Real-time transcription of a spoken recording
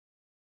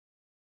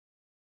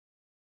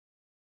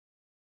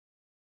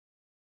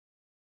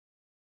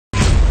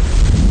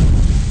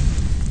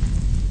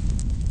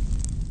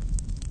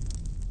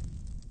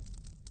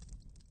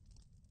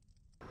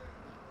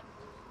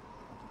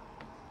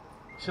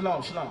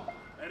Shalom, shalom.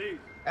 At ease.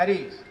 At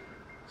ease.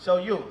 So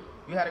you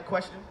had a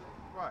question?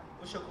 Right.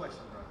 What's your question,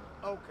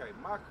 brother? Okay,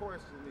 my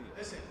question is.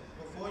 Listen,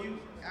 before you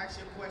ask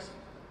your question,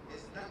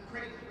 it's nothing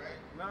crazy, right?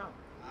 No.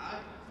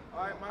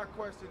 All right, my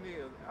question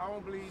is, I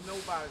don't believe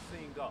nobody's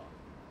seen God.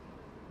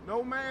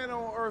 No man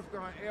on earth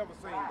gonna ever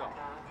seen God.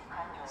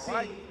 See,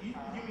 Right? you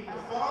mean the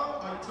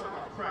Father or you talking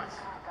about Christ?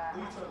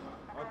 Who you talking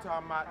about? I'm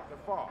talking about the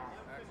Father.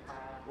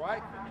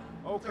 Right?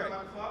 You Okay. talking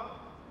about the Father?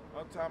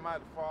 I'm talking about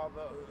the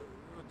Father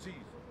of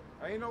Jesus.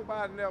 Ain't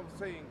nobody never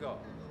seen God,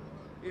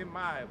 in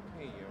my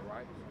opinion,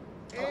 right?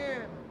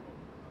 And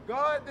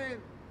God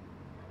didn't,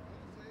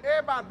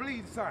 everybody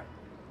believes the same.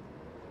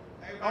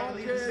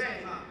 Everybody believes the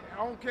same, huh? I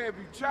don't care if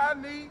you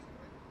Chinese,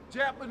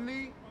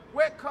 Japanese,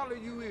 what color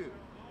you is.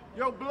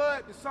 Your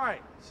blood the same.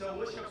 So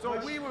what's your So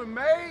question? we were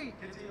made,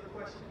 Continue the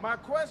question. my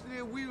question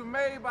is, we were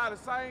made by the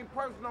same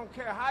person, don't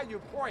care how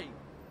you pray.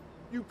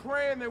 You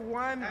praying to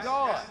one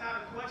God. That's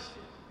not a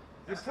question.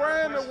 You're That's not a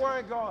praying to question.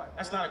 one God.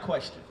 That's not a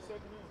question.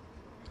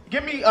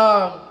 Give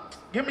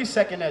me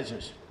second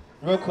Ezra's,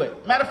 real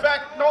quick. Matter of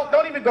fact,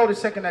 don't even go to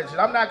second Ezra's.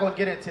 I'm not going to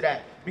get into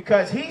that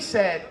because he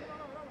said.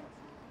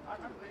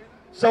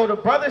 So the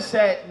brother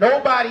said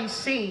nobody's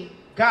seen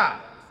God.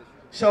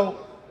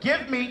 So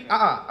give me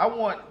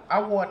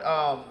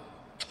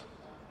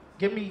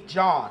give me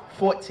John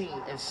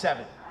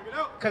 14:7.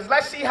 Because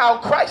let's see how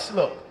Christ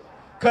looked.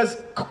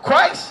 Because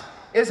Christ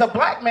is a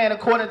black man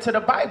according to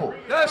the Bible.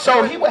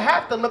 So he would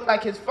have to look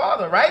like his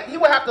father, right? He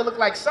would have to look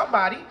like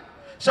somebody.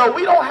 So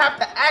we don't have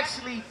to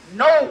actually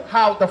know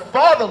how the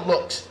Father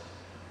looks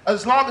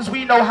as long as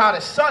we know how the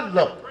Son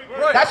looked.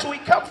 That's where he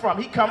come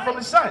from. He come from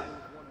the Son.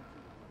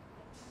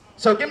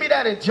 So give me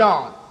that in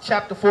John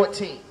chapter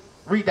 14.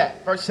 Read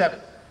that, verse 7.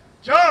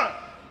 John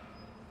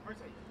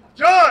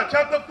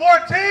chapter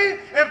 14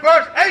 and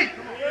verse 8.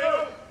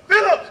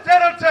 Philip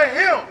said unto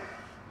him,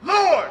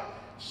 Lord,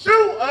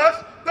 shew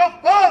us the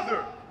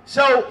Father.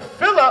 So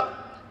Philip,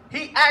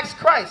 he asked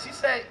Christ. He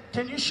said,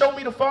 can you show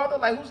me the Father?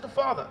 Like, who's the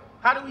Father?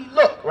 How do he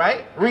look,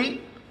 right?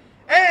 Read.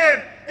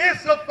 And it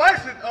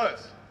sufficeth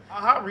us.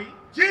 Read.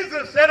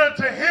 Jesus said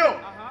unto him,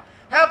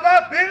 Have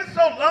I been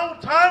so long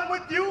time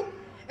with you,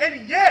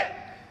 and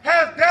yet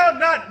hast thou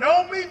not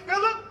known me,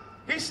 Philip?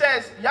 He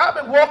says, y'all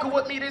been walking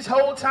with me this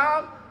whole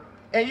time,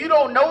 and you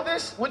don't know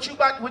this? What you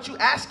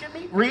asking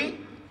me? Read.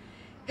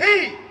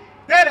 He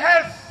that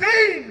has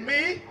seen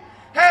me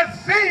has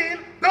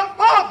seen the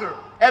Father.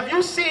 If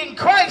you seen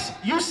Christ,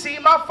 you see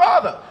my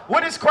Father.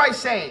 What is Christ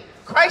saying?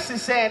 Christ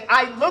is saying,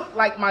 I look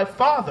like my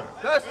Father.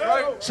 That's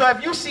right. So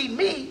if you see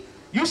me,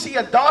 you see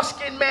a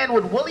dark-skinned man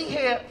with woolly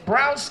hair,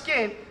 brown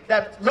skin,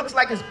 that looks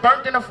like it's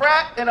burnt in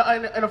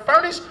a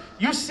furnace,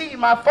 you see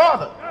my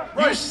Father.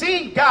 Right. You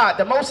see God,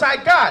 the Most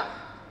High God.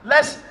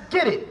 Let's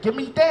get it. Give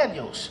me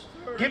Daniel's.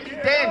 Give me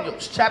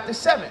Daniel's chapter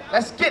 7.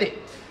 Let's get it.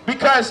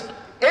 Because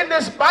in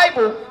this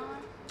Bible,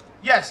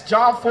 yes,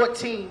 John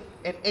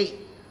 14:8,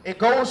 it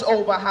goes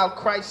over how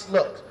Christ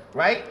looked,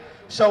 right?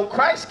 So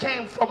Christ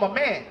came from a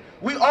man.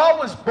 We all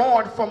was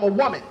born from a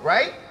woman,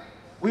 right?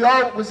 We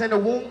all was in the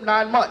womb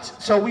 9 months.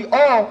 So we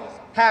all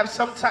have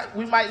some type,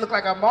 we might look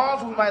like our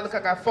moms, we might look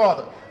like our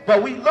father,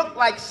 but we look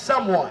like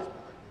someone.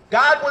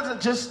 God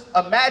wasn't just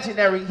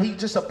imaginary, he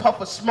just a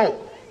puff of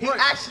smoke. He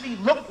actually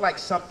looked like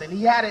something.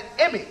 He had an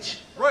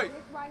image. Right.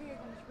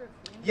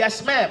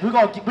 Yes, ma'am. We're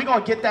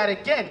gonna get that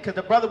again because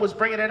the brother was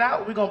bringing it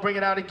out. We're gonna bring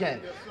it out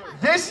again.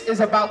 This is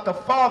about the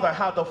Father,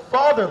 how the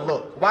Father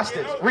looked. Watch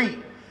this.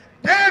 Read.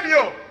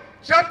 Daniel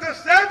chapter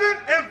 7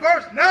 and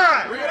verse 9.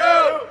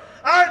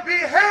 I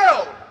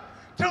beheld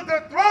till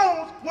the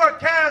thrones were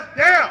cast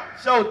down.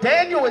 So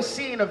Daniel is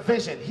seeing a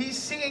vision. He's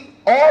seeing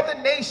all the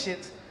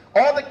nations,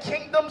 all the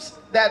kingdoms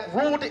that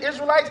ruled the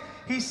Israelites.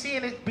 He's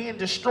seeing it being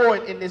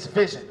destroyed in this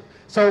vision.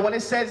 So when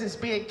it says it's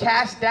being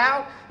cast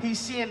down, he's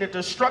seeing the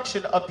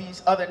destruction of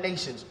these other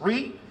nations.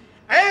 Read.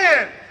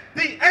 And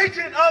the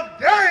Ancient of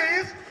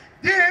Days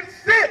did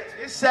sit.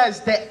 It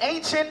says the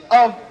Ancient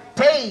of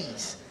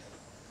Days.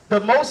 The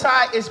Most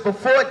High is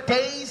before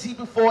days. He's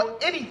before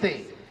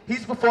anything.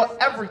 He's before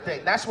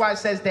everything. That's why it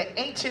says the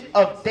Ancient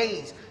of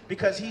Days,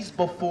 because he's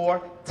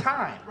before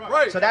time.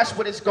 Right. So that's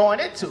what it's going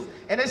into.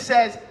 And it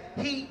says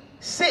he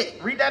sit.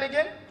 Read that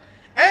again.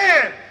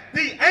 And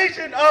the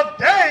Ancient of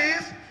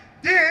Days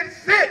did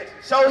sit.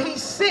 So he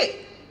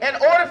sit. In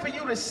order for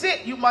you to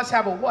sit, you must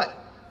have a what?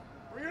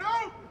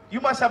 You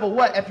must have a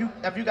what if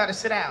you got to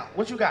sit down?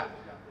 What you got?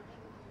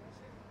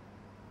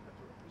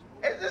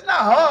 It's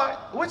not hard.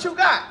 What you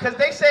got? Because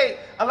they say,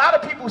 a lot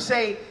of people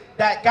say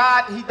that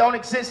God, he don't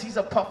exist. He's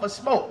a puff of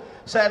smoke.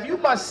 So if you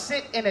must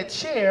sit in a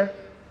chair,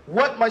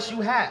 what must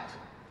you have?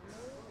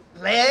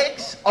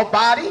 Legs, a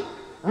body?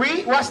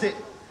 Read. Watch it.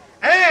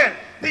 And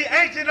the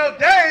Ancient of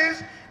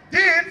Days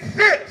did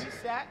sit. He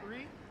sat.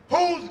 Read.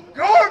 Whose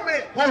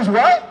garment? Whose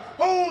what?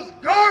 Whose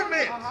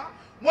garment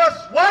was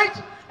white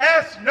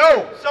as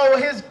snow. So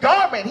his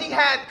garment, he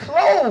had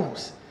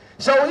clothes.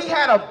 So he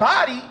had a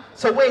body,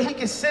 so where he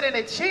could sit in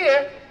a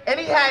chair, and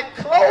he had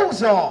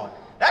clothes on.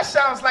 That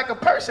sounds like a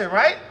person,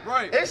 right?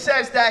 Right. It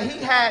says that he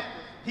had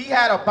He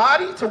had a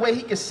body to where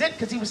he could sit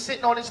because he was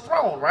sitting on his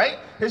throne, right?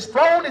 His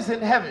throne is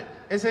in heaven.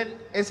 Is in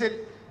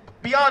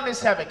beyond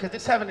this heaven, because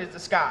this heaven is the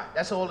sky.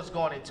 That's all it's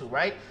going into,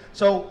 right?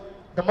 So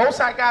the Most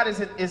High God is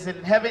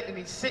in heaven, and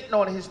he's sitting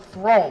on his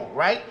throne,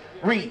 right?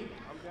 Read.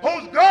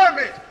 Whose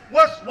garment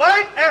was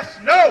white as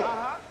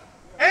snow,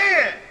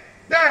 and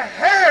the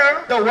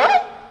hair. The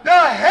what? The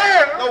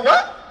hair. The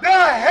what? The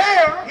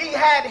hair. He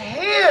had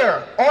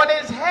hair on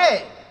his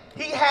head.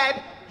 He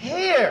had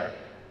hair,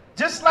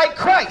 just like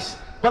Christ.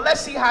 But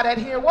let's see how that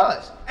hair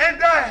was. And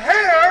the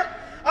hair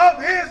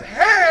of his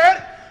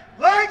head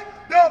like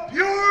the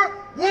pure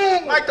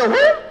wool. Like the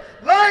what?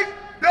 Like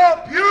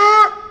the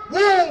pure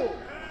wool.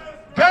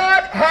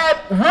 God had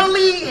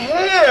woolly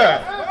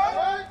hair.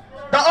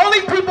 The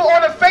only people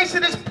on the face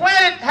of this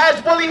planet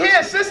has woolly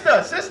hair.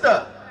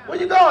 Sister, where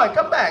you going?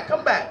 Come back.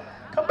 Come on,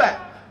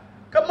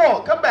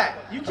 come back.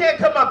 You can't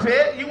come up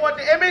here. You want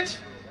the image?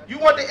 You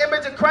want the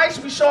image of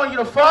Christ? We showing you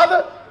the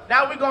Father.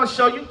 Now we're going to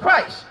show you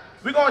Christ.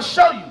 We're going to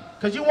show you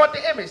because you want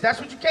the image. That's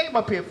what you came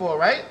up here for,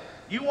 right?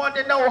 You want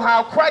to know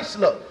how Christ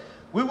looked.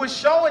 We were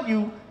showing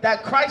you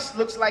that Christ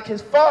looks like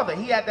his Father.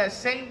 He had that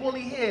same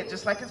woolly hair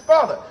just like his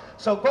Father.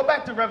 So go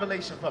back to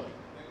Revelation for me.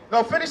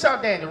 Go finish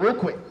out Daniel real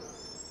quick.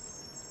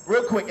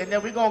 Real quick, and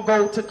then we're going to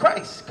go to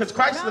Christ because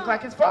Christ looked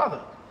like his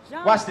Father.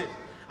 Watch this.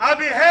 I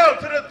beheld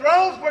till the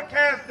thrones were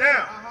cast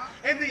down,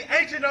 and the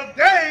Ancient of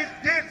Days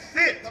did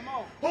sit,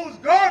 whose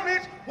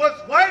garment was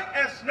white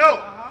as snow,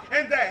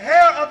 and the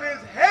hair of his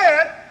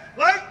head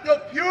like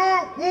the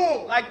pure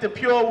wool. Like the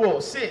pure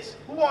wool. Sis,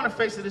 who on the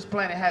face of this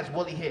planet has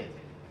woolly hair?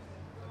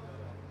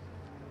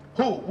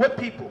 Who? What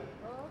people?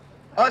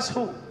 Us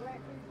who?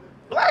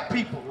 Black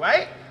people,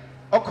 right?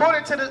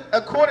 According to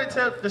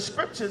the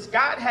scriptures,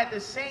 God had the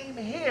same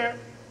hair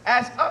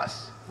as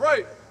us.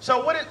 Right.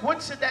 So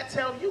what should that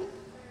tell you?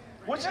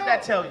 What should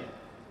that tell you?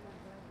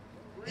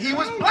 He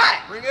was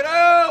black. Bring it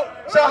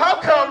out. So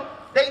how come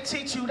they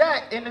teach you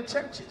that in the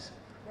churches?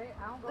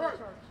 I don't go to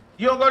church.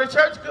 You don't go to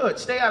church? Good.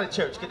 Stay out of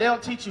church because they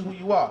don't teach you who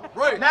you are.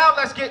 Right. Now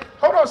let's get,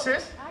 hold on,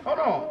 sis. Hold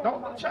on.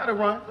 Don't try to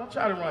run. Don't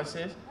try to run,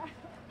 sis.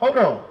 Hold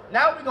on.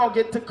 Now we're going to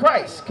get to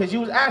Christ because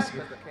you was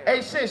asking.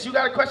 Hey, sis, you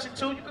got a question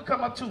too? You can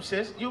come up too,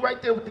 sis. You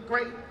right there with the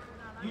gray.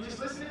 You just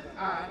listening?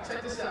 All right,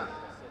 check this out.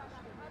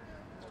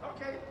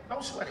 Okay,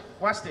 don't sweat it.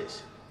 Watch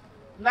this.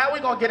 Now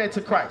we're going to get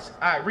into Christ.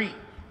 All right, read.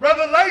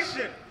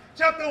 Revelation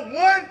chapter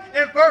 1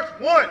 and verse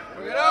 1.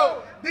 Bring it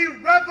out. The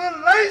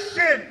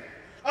revelation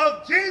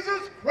of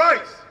Jesus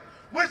Christ,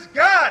 which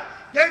God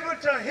gave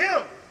unto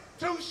him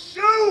to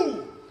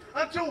shew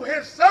unto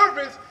his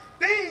servants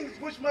things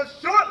which must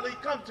shortly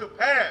come to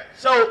pass.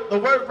 So the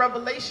word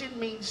revelation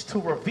means to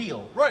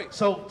reveal. Right.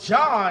 So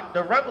John,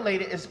 the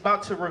revelator, is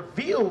about to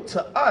reveal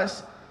to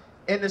us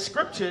in the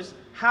scriptures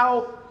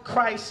how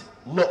Christ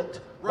looked.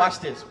 Right. Watch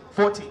this.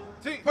 14.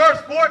 Verse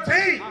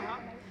 14.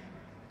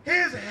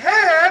 His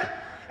head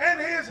and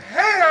his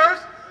hairs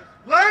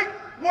were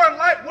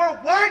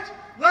white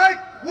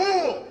like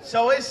wool.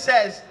 So it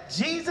says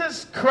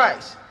Jesus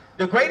Christ,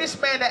 the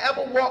greatest man that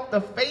ever walked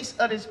the face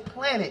of this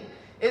planet,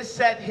 it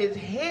said his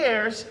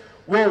hairs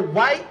were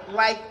white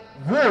like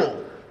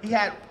wool. He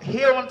had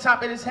hair on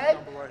top of his head,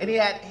 and he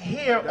had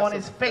hair on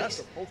his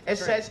face. It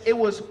says it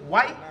was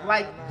white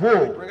like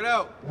wool. Bring it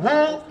out.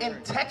 Wool in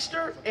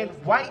texture and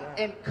white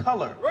in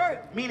color,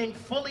 meaning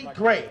fully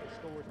gray.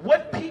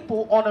 What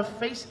people on the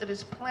face of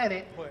this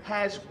planet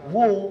has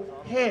wool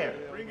hair?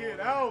 Bring it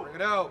out. Bring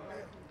it out.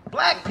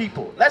 Black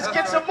people. Let's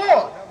get some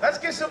more. Let's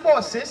get some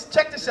more, sis.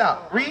 Check this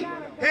out. Read.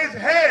 His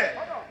head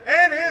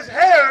and his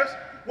hairs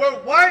were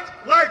white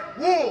like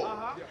wool,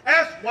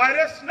 as white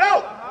as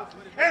snow,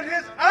 and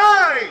his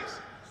eyes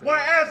were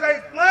as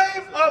a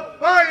flame of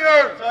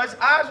fire. So his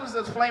eyes was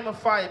a flame of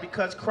fire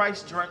because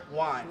Christ drank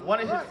wine. One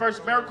of his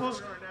first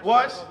miracles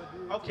was,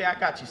 okay, I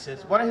got you,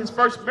 sis. One of his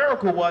first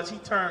miracles was he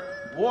turned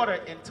water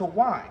into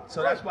wine.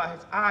 So that's why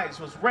his eyes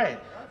was red.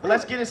 But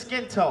let's get his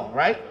skin tone,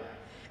 right?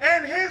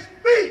 And his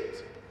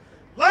feet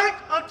like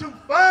unto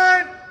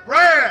fine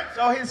brass.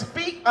 So his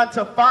feet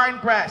unto fine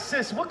brass.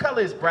 Sis, what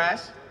color is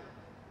brass?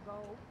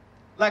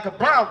 Like a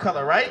brown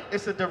color, right?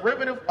 It's a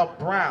derivative of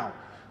brown.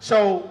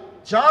 So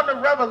John the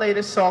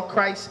Revelator saw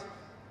Christ,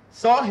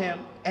 saw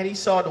him, and he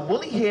saw the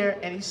woolly hair,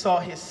 and he saw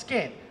his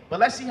skin. But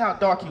let's see how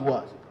dark he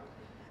was.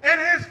 And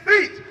his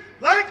feet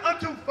like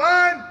unto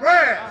fine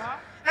brass,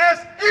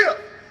 as if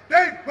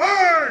they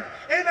burned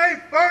in a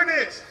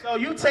furnace. So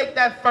you take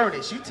that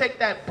furnace, you take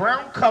that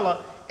brown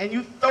color, and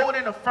you throw it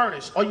in a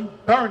furnace, or you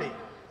burn it.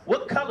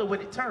 What color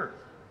would it turn?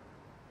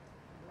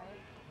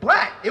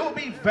 Black. It would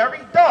be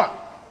very dark.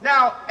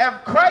 Now,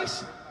 if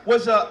Christ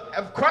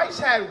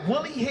had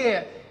woolly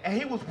hair and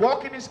he was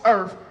walking this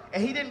earth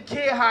and he didn't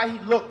care how he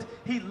looked,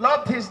 he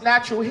loved his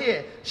natural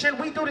hair,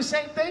 shouldn't we do the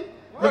same thing?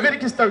 Right.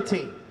 Leviticus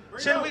 13.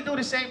 Shouldn't we do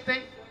the same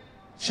thing?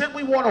 Shouldn't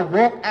we want to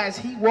walk as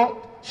he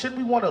walked? Shouldn't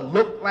we want to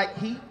look like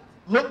he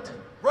looked?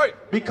 Right.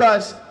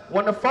 Because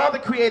when the Father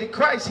created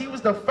Christ, he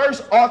was the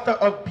first author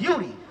of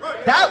beauty.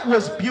 Right. That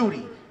was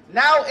beauty.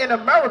 Now in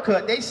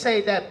America, they say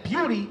that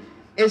beauty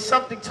is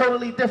something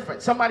totally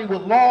different. Somebody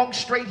with long,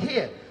 straight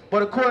hair.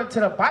 But according to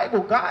the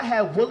Bible, God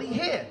had woolly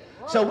hair.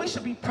 So we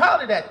should be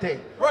proud of that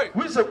thing. Right.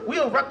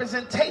 We're a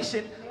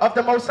representation of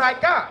the Most High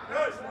God.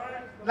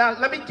 Now,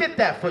 let me get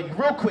that for you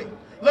real quick.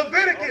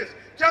 Leviticus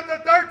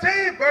chapter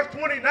 13, verse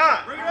 29.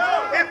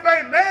 If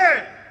a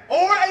man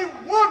or a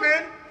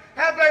woman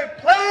have a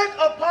plague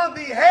upon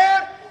the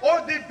head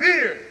or the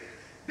beard,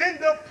 then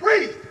the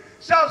priest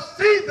shall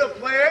see the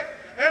plague,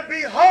 and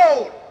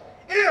behold,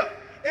 if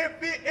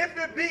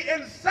it be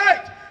in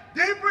sight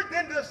deeper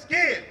than the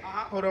skin.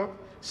 Hold on.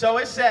 So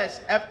it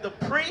says, if the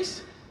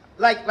priest,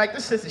 like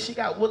this sister, she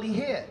got woolly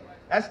hair.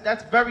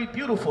 That's very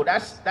beautiful.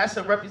 That's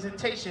a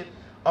representation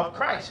of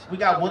Christ. We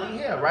got woolly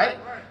hair, right?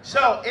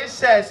 So it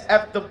says,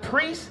 if the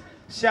priest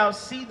shall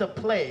see the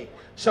plague.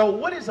 So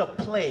what is a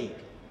plague?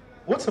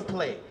 What's a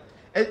plague?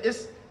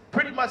 It's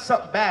pretty much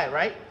something bad,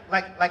 right?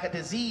 Like a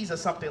disease or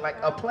something, like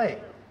a plague.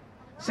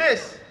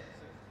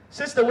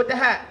 Sister with the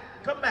hat,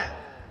 come back.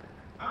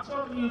 I'm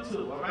talking to you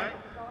too, all right?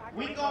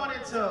 We going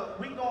into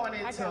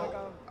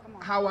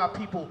how our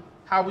people,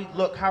 how we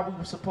look, how we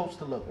were supposed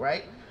to look,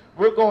 right?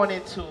 We're going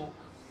into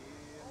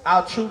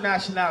our true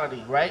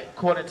nationality, right?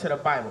 According to the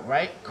Bible,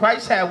 right?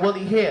 Christ had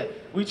woolly hair.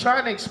 We're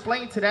trying to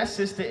explain to that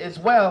sister as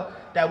well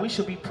that we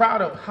should be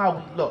proud of how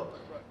we look.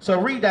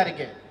 So read that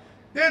again.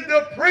 Then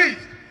the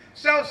priest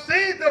shall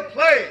see the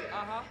plague,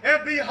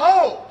 and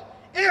behold,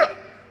 if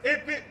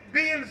it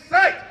be in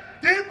sight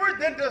deeper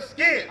than the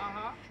skin,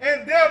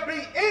 and there be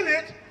in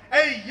it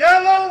a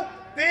yellow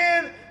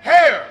thin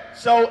hair.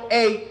 So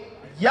a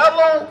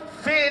yellow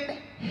thin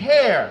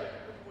hair.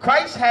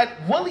 Christ had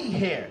woolly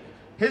hair.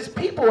 His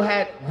people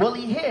had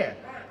woolly hair.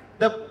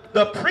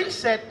 The priest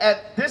said,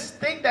 at this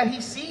thing that he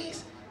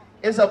sees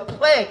is a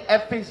plague,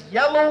 if it's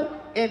yellow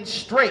and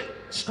straight,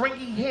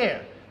 stringy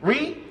hair.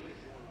 Read.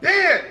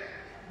 Then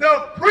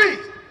the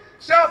priest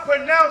shall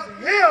pronounce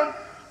him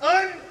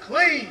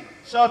unclean.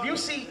 So if you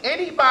see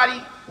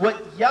anybody with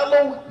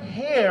yellow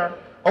hair,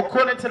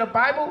 according to the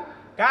Bible,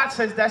 God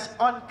says that's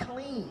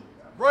unclean.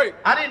 Right.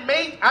 I didn't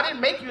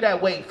make you that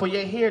way for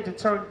your hair to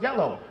turn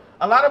yellow.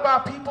 A lot of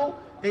our people,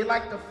 they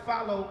like to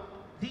follow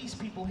these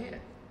people here.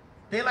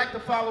 They like to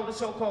follow the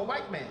so-called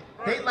white man.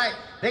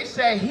 They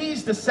say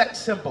he's the sex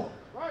symbol.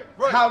 Right.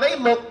 How they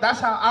look, that's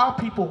how our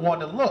people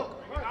want to look.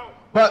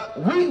 But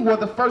we were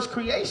the first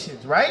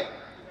creations, right?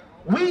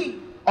 We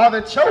are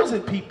the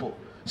chosen people.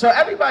 So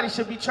everybody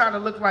should be trying to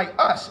look like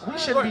us. We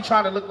shouldn't be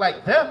trying to look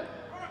like them.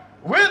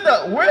 We're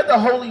the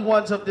holy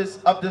ones of this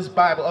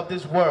Bible, of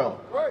this world.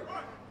 Right.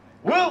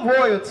 We're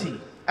royalty.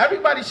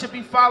 Everybody should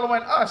be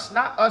following us,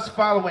 not us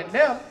following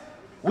them.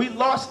 We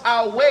lost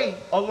our way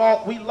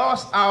along, we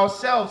lost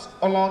ourselves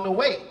along the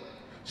way.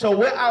 So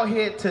we're out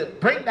here to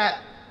bring that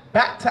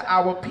back to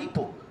our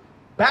people,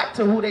 back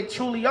to who they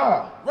truly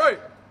are. Right.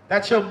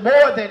 That you're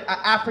more than an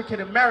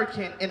African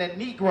American and a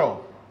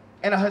Negro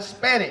and a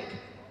Hispanic.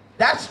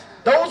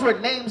 Those were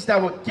names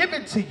that were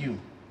given to you.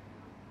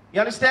 You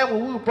understand?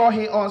 When we were brought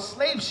here on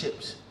slave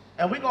ships.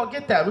 And we're going to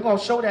get that. We're going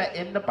to show that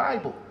in the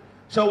Bible.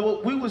 So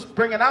what we was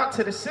bringing out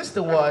to the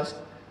sister was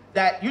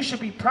that you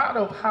should be proud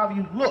of how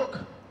you look.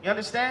 You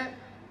understand?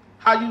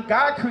 How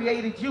God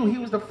created you. He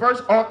was the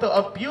first author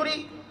of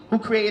beauty who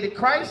created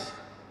Christ.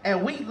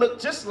 And we look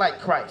just like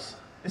Christ.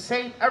 The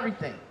same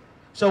everything.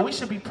 So we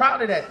should be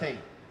proud of that thing.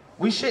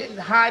 We shouldn't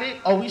hide it,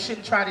 or we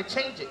shouldn't try to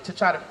change it to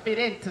try to fit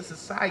into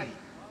society.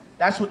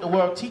 That's what the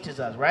world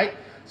teaches us, right?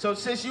 So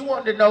since you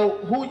wanted to know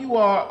who you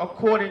are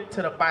according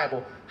to the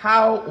Bible,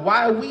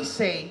 why we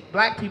say,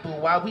 black people,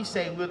 why we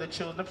say we're the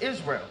children of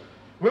Israel,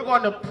 we're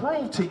going to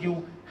prove to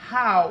you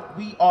how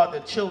we are the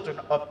children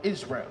of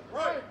Israel.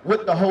 Right.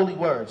 With the holy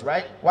words,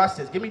 right? Watch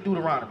this. Give me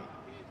Deuteronomy.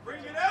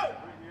 Bring it out.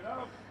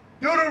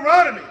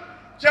 Deuteronomy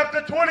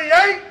chapter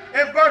 28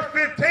 and verse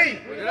 15.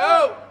 Bring it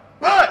out.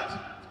 But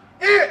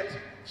it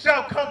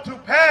shall come to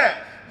pass.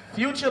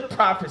 Future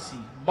prophecy.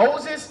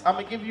 Moses, I'm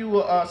gonna give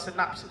you a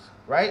synopsis,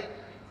 right?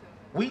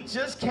 We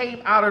just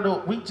came out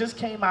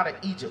of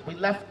Egypt. We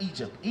left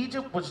Egypt.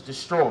 Egypt was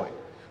destroyed.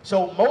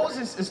 So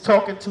Moses is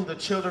talking to the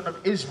children of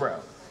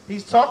Israel.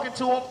 He's talking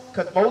to them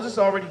because Moses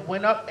already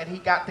went up and he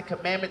got the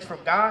commandments from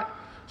God.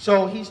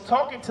 So he's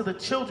talking to the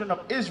children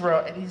of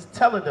Israel and he's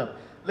telling them,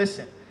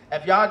 listen,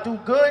 if y'all do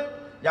good,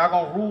 y'all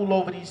gonna rule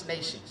over these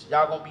nations.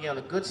 Y'all gonna be on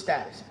a good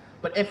status.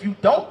 But if you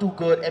don't do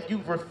good, if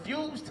you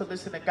refuse to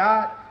listen to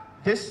God,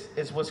 this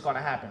is what's going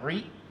to happen.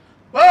 Read.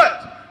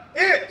 But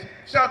it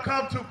shall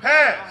come to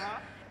pass,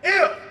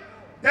 if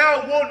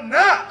thou wilt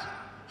not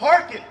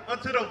hearken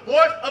unto the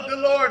voice of the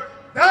Lord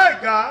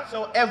thy God.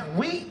 So if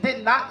we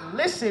did not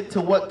listen to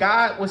what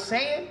God was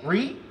saying,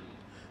 read.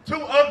 To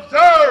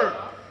observe,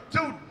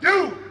 to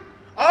do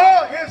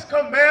all his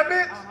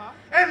commandments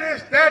and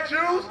his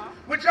statutes,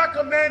 which I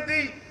command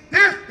thee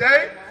this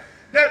day,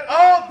 that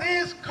all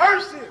these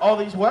curses. All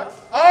these what?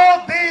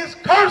 All these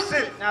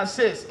curses. Now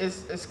sis,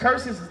 is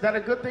curses, is that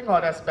a good thing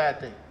or that's a bad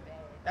thing?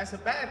 That's a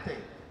bad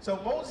thing. So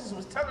Moses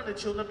was telling the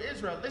children of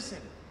Israel, listen,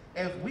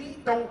 if we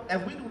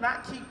do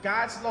not keep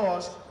God's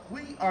laws,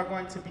 we are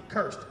going to be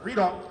cursed. Read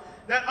on.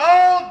 That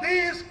all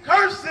these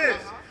curses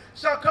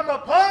shall come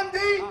upon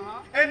thee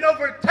and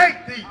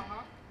overtake thee.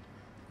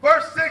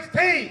 Verse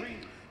 16.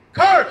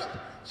 Cursed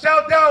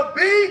shalt thou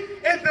be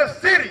in the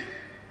city.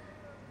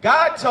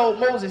 God told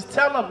Moses,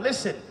 tell them,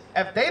 listen,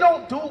 if they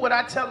don't do what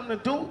I tell them to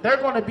do, they're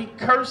going to be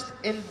cursed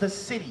in the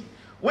city.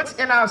 What's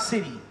in our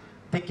city?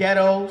 The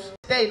ghettos.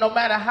 No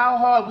matter how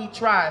hard we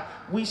try,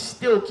 we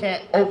still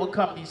can't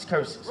overcome these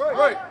curses.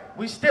 Right.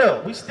 We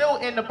still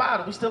in the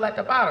bottom. We still at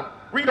the bottom.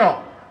 Read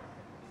on.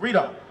 Read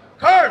on.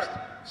 Cursed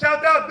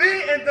shalt thou be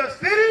in the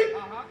city,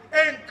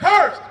 and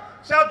cursed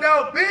shalt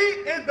thou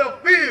be in the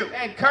field.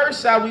 And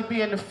cursed shall we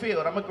be in the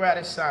field. I'm going to grab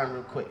this sign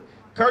real quick.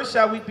 Cursed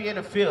shall we be in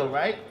the field,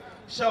 right?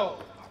 So,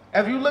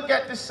 if you look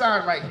at this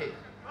sign right here,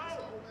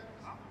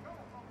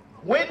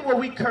 when were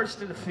we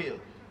cursed in the field?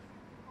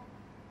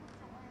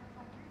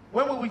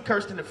 When were we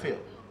cursed in the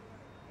field?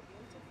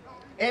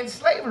 In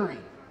slavery.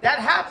 That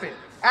happened.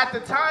 At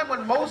the time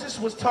when Moses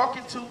was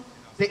talking to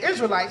the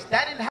Israelites,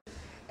 that didn't happen.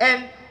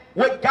 And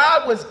what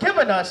God was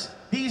giving us,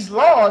 these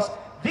laws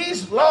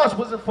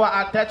wasn't for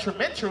our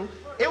detrimental.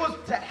 It was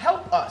to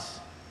help us.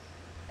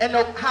 And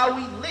how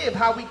we live,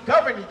 how we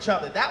govern each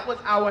other. That was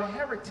our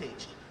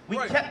heritage. We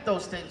kept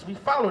those things. We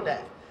followed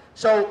that.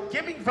 So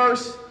give me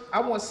verse,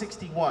 I want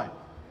 61.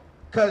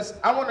 Because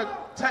I want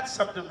to touch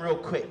something real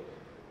quick.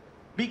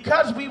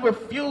 Because we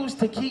refuse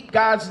to keep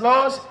God's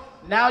laws,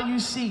 now you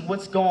see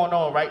what's going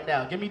on right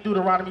now. Give me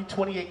Deuteronomy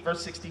 28,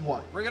 verse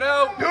 61. Bring it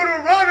out.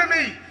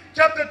 Deuteronomy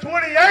chapter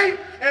 28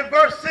 and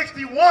verse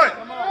 61.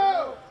 Come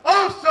on.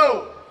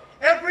 Also,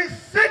 every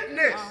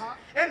sickness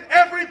and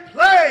every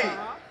plague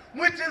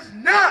which is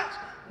not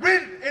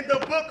written in the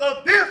book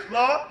of this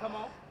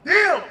law,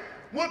 them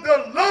will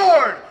the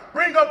Lord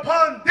bring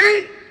upon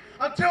thee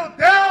until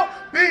thou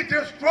be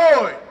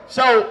destroyed.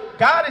 So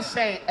God is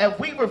saying, if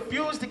we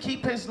refuse to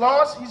keep his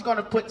laws, he's going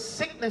to put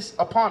sickness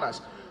upon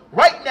us.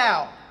 Right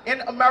now,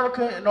 in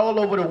America and all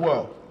over the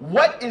world,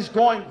 what is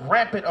going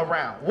rampant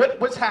around?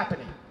 What's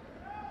happening?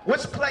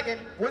 What's plaguing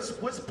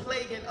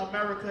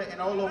America and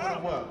all over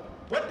the world?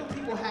 What do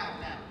people have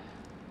now?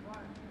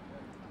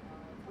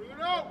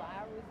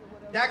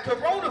 That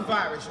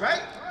coronavirus,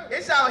 right?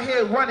 It's out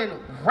here running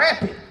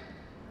rampant.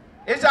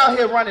 It's out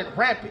here running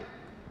rampant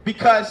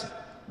because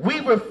we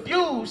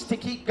refuse to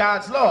keep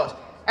God's laws.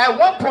 At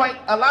one point,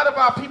 a lot of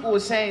our people were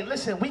saying,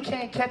 listen, we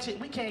can't catch it,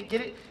 we can't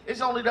get it.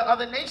 It's only the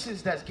other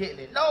nations that's getting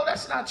it. No,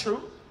 that's not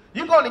true.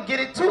 You're going to get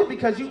it too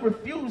because you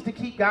refuse to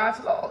keep God's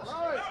laws.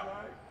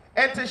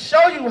 And to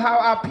show you how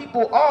our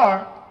people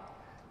are,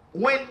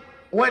 when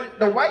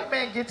the white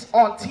man gets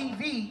on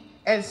TV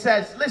and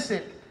says,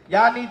 listen,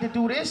 y'all need to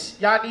do this,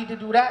 y'all need to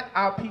do that,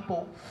 our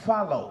people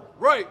follow.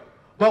 Right.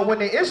 But when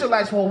the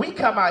Israelites, when we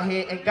come out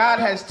here and God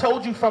has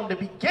told you from the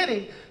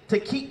beginning to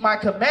keep my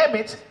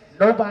commandments,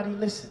 nobody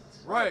listens.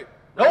 Right.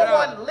 No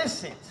one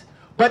listens.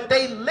 But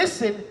they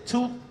listen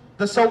to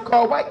the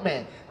so-called white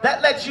man.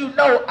 That lets you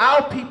know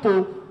our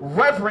people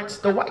reverence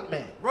the white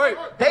man. Right.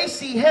 They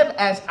see him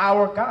as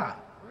our God.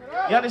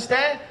 You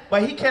understand?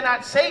 But he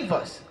cannot save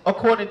us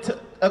according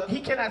to, he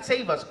cannot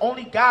save us.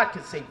 Only God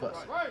can save us.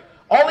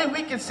 Only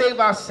we can save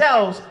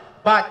ourselves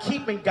by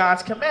keeping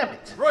God's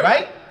commandments.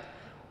 Right?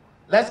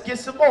 Let's get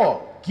some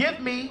more.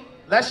 I'm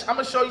going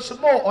to show you some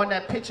more on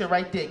that picture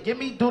right there. Give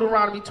me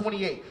Deuteronomy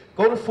 28.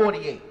 Go to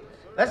 48.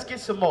 Let's get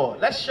some more.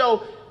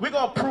 We're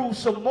going to prove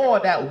some more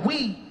that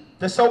we,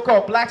 the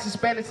so-called blacks,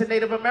 Hispanics, and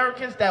Native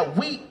Americans, that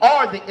we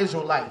are the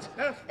Israelites.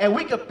 And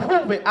we can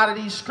prove it out of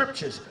these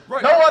scriptures. No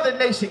other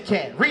nation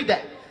can. Read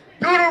that.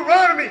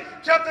 Deuteronomy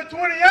chapter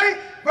 28,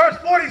 verse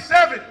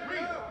 47.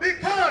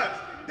 Because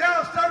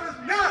thou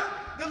servest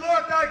not the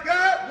Lord thy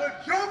God with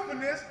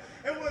joyfulness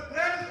and with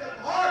gladness of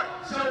heart.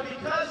 So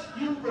because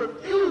you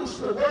refuse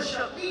to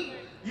worship me,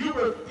 you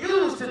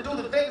refuse to do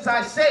the things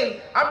I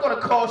say, I'm going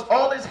to cause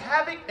all this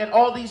havoc and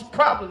all these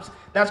problems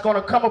that's going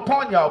to come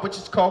upon y'all, which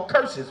is called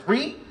curses.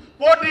 Read.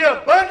 For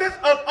the abundance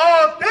of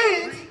all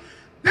things,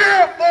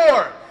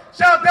 therefore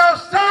shalt thou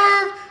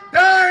serve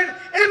thine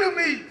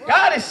enemies.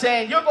 God is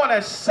saying you're going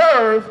to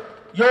serve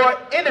your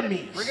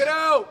enemies. Bring it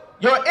out.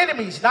 Your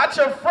enemies, not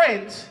your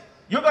friends.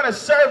 You're going to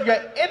serve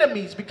your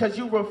enemies because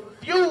you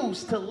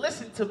refuse to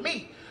listen to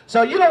me.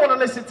 So you don't want to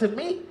listen to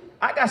me.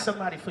 I got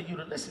somebody for you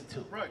to listen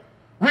to.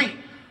 Read.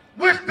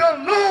 Which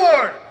the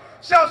Lord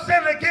shall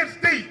send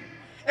against thee,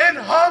 and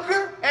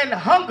hunger. And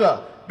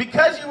hunger.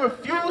 Because you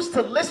refuse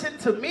to listen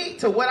to me,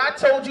 to what I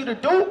told you to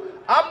do.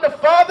 I'm the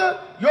Father.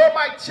 You're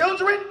my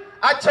children.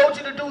 I told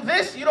you to do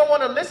this. You don't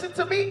want to listen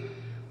to me.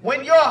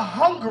 When you're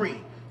hungry,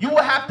 you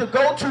will have to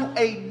go to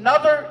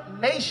another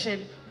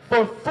nation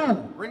for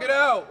food. Bring it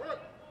out.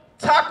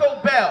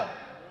 Taco Bell,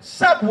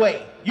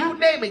 Subway, you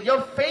name it.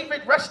 Your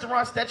favorite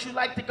restaurants that you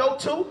like to go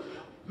to,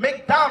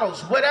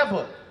 McDonald's,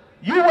 whatever.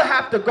 You will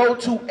have to go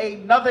to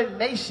another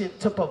nation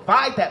to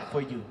provide that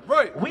for you.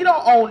 We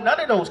don't own none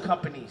of those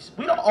companies.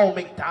 We don't own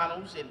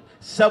McDonald's and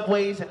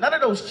Subways and none of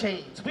those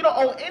chains. We don't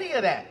own any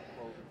of that.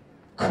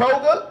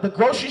 Kroger, the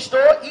grocery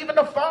store, even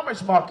the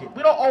farmer's market.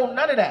 We don't own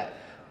none of that.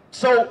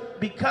 So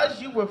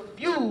because you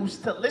refuse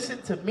to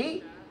listen to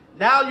me,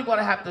 now you're going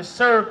to have to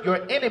serve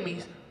your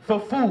enemies for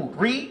food.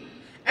 Read.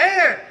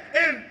 And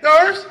in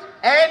thirst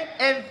and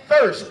in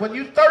thirst. When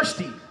you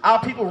thirsty, our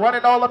people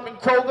running all up in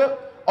Kroger,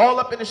 all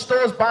up in the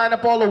stores buying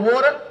up all the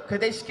water because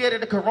they scared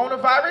of the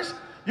coronavirus.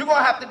 You're going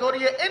to have to go to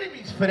your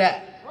enemies for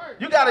that.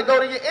 You got to go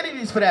to your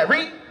enemies for that.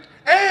 Read.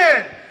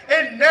 And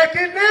in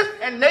nakedness.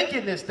 And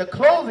nakedness, the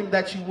clothing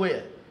that you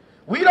wear.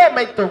 We don't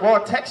make the raw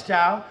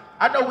textile.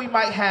 I know we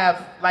might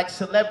have like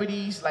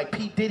celebrities like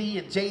P. Diddy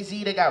and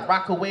Jay-Z. They got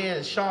Rockaway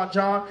and Sean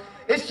John.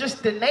 It's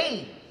just the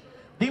name.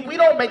 We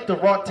don't make the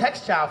raw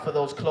textile for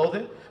those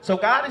clothing. So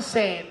God is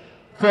saying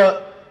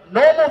for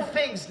normal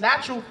things,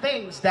 natural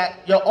things that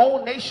your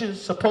own nation is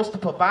supposed to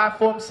provide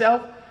for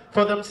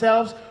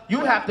themselves, you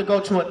have to go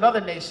to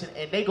another nation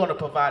and they're going to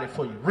provide it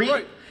for you. Read.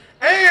 Right.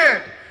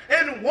 And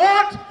in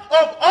want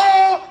of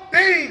all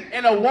things.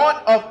 In a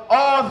want of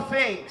all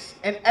things.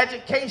 In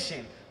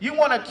education. You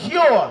want a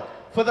cure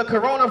for the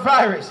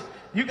coronavirus.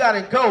 You got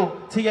to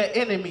go to your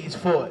enemies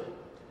for it.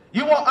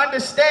 You want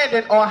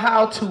understanding on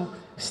how to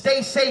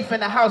stay safe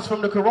in the house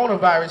from the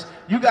coronavirus.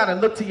 You got to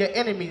look to your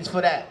enemies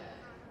for that.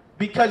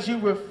 Because you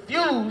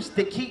refuse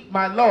to keep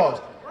my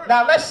laws.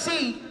 Now let's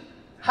see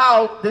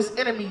how these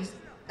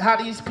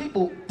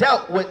people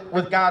dealt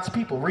with God's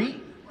people.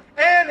 Read.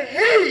 And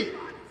he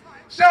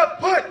shall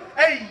put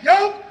a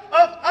yoke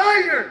of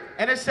iron.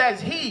 And it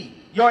says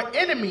your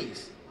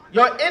enemies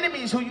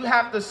who you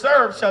have to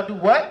serve shall do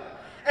what?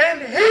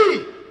 And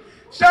he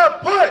shall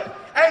put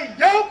a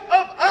yoke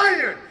of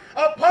iron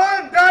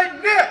upon thy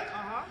neck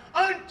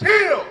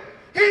until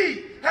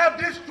he have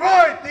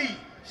destroyed thee.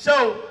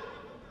 So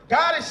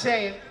God is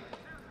saying,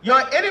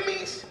 your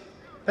enemies,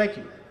 thank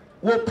you,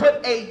 will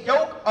put a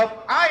yoke of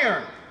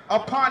iron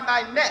upon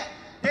thy neck.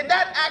 Did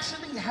that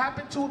actually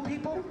happen to a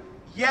people?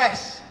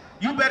 Yes,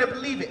 you better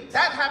believe it.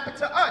 That happened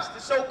to us, the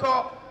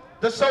so-called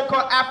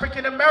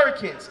African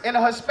Americans and the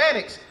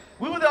Hispanics.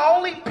 We were the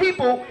only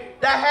people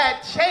that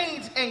had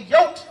chains and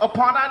yokes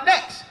upon our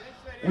necks.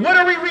 What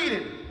are we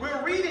reading?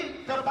 We're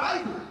reading the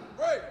Bible.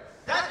 Right.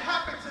 That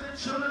happened to the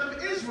children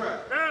of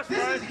Israel. That's this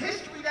right. is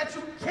history that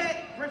you can't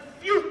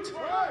refute.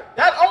 Right.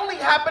 That only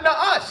happened to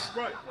us.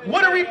 Right.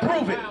 What are we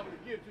proving?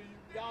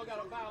 Y'all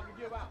got a Bible to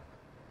give out.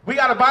 We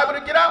got a Bible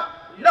to get out?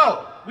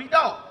 No, we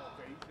don't.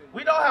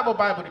 We don't have a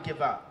Bible to give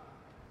out.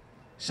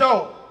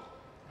 So,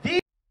 now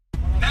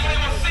they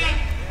will see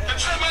the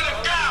true men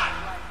of God.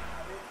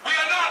 We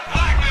are not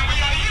black men, we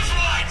are the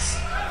Israelites.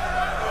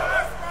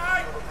 That's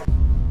right.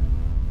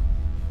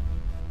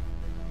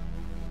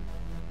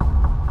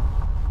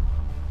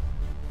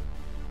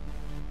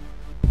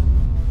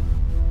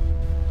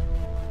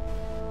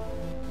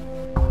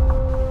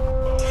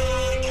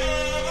 Take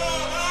care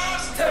of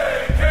us.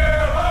 Take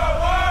care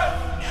of us.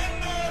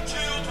 And the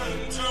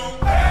children too.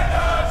 And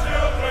the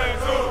children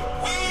too.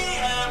 We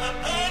have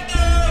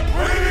repented.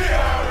 We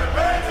have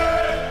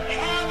repented.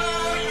 How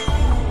about you?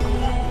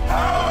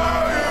 How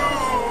about you?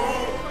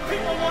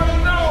 People want to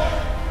know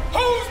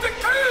who's the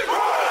king.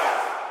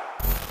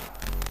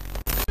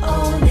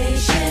 O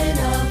nation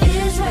of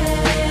Israel,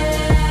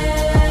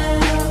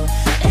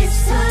 it's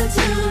time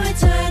to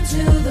return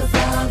to the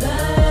Father.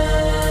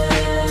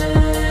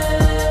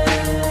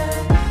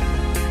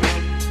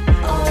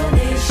 O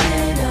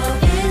nation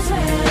of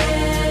Israel,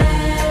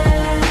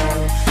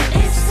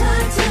 it's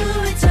time to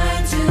return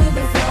to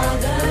the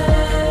Father.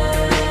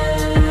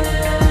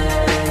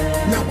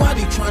 Now why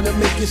they trying to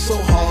make it so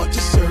hard to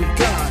serve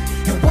God?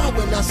 And why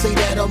when I say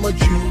that I'm a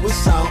Jew it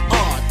sound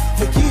odd?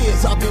 For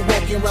years I've been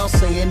walking around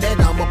saying that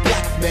I'm a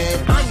black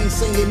man. I ain't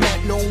saying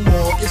that no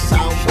more, it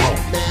sound wrong,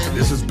 man.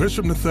 This is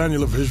Bishop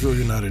Nathaniel of Israel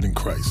United in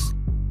Christ.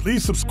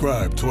 Please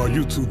subscribe to our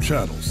YouTube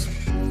channels.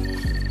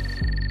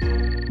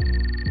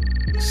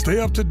 Stay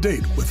up to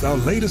date with our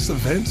latest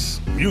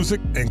events, music,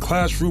 and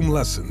classroom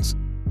lessons.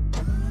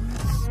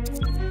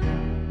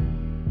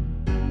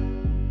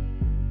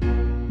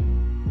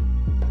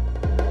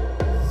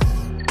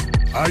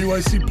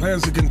 IUIC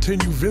plans to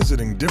continue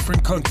visiting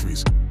different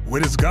countries where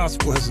this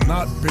gospel has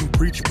not been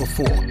preached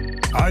before.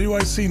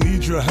 IUIC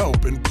needs your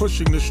help in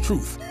pushing this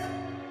truth.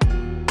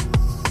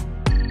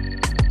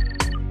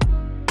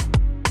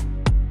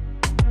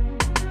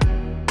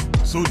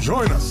 So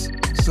join us.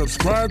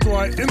 Subscribe to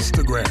our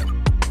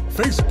Instagram,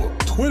 Facebook,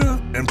 Twitter,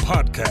 and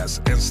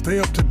podcast, and stay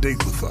up to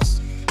date with us.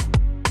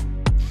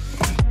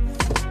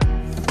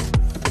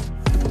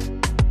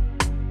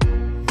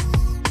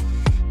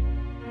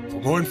 For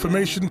more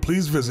information,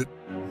 please visit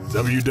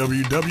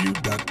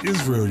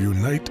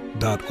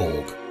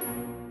www.israelunite.org.